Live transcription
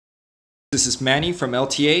This is Manny from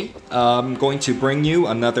LTA. I'm going to bring you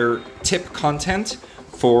another tip content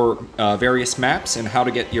for various maps and how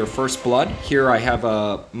to get your first blood. Here I have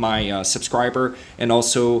my subscriber and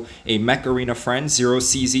also a Mech Arena friend,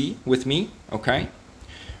 0CZ, with me. Okay.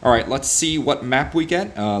 All right, let's see what map we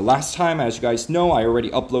get. Last time, as you guys know, I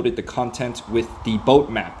already uploaded the content with the boat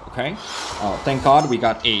map. Okay. Thank God we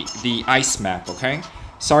got the ice map. Okay.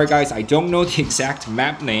 Sorry guys, I don't know the exact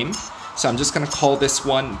map name. So I'm just going to call this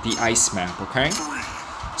one the ice map, okay?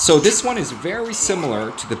 So this one is very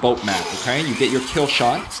similar to the boat map, okay? You get your kill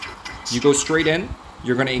shot, you go straight in,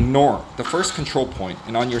 you're going to ignore the first control point,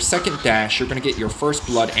 and on your second dash, you're going to get your first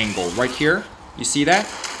blood angle right here. You see that?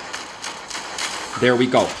 There we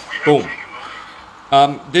go. Boom.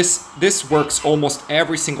 This works almost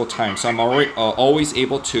every single time, so I'm always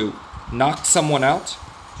able to knock someone out.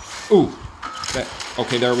 Ooh.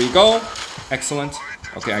 Okay, there we go. Excellent.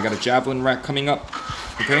 Okay, I got a javelin rack coming up.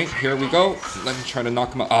 Okay, here we go. Let me try to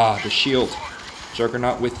knock him out. Ah, the shield.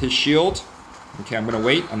 Juggernaut with his shield. Okay, I'm gonna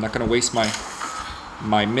wait. I'm not gonna waste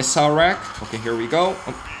my missile rack. Okay, here we go.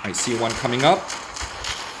 Oh, I see one coming up.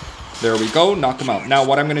 There we go. Knock him out. Now,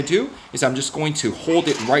 what I'm gonna do is I'm just going to hold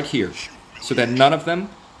it right here so that none of them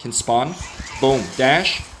can spawn. Boom.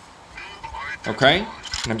 Dash. Okay.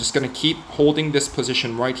 And I'm just gonna keep holding this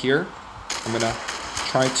position right here. I'm gonna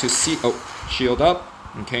try to see. Oh, shield up.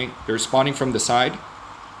 Okay, they're spawning from the side.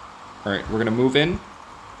 Alright, we're gonna move in.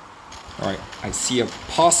 Alright, I see a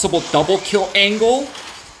possible double kill angle.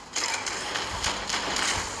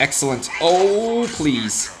 Excellent. Oh,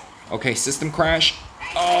 please. Okay, system crash.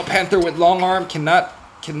 Oh, Panther with long arm cannot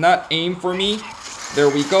aim for me. There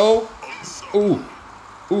we go. Ooh.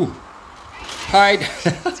 Ooh. Hide.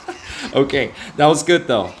 Okay, that was good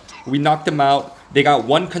though. We knocked them out. They got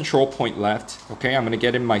one control point left. Okay, I'm gonna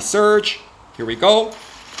get in my surge. Here we go.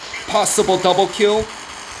 Possible double kill.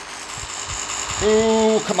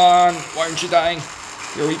 Ooh, come on. Why aren't you dying?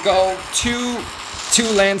 Here we go. Two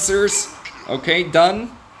Lancers. Okay,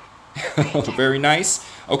 done. Very nice.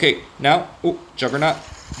 Okay, now, ooh, Juggernaut.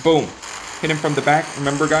 Boom. Hit him from the back.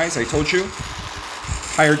 Remember, guys, I told you.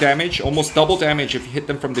 Higher damage, almost double damage if you hit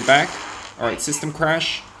them from the back. All right, system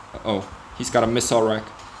crash. Uh-oh, he's got a missile rack.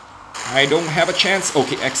 I don't have a chance.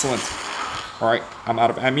 Okay, excellent. All right, I'm out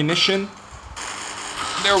of ammunition.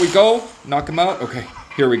 There we go. Knock him out. Okay,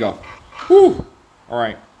 here we go. Whew. All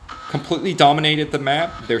right. Completely dominated the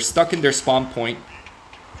map. They're stuck in their spawn point.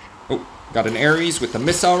 Oh, got an Ares with the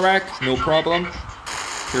missile rack. No problem.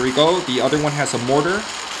 Here we go. The other one has a mortar.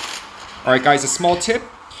 All right, guys, a small tip.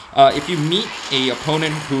 If you meet a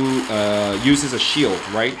opponent who uses a shield,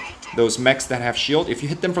 right? Those mechs that have shield, if you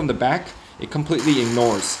hit them from the back, it completely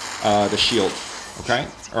ignores the shield. Okay?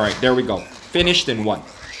 All right, there we go. Finished in what?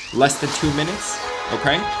 Less than 2 minutes?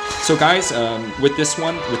 Okay, so guys, with this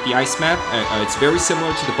one, with the ice map, it's very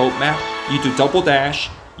similar to the boat map. You do double dash,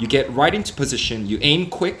 you get right into position, you aim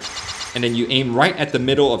quick, and then you aim right at the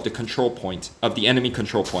middle of the control point, of the enemy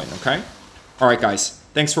control point, okay? Alright guys,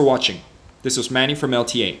 thanks for watching. This was Manny from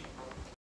LTA.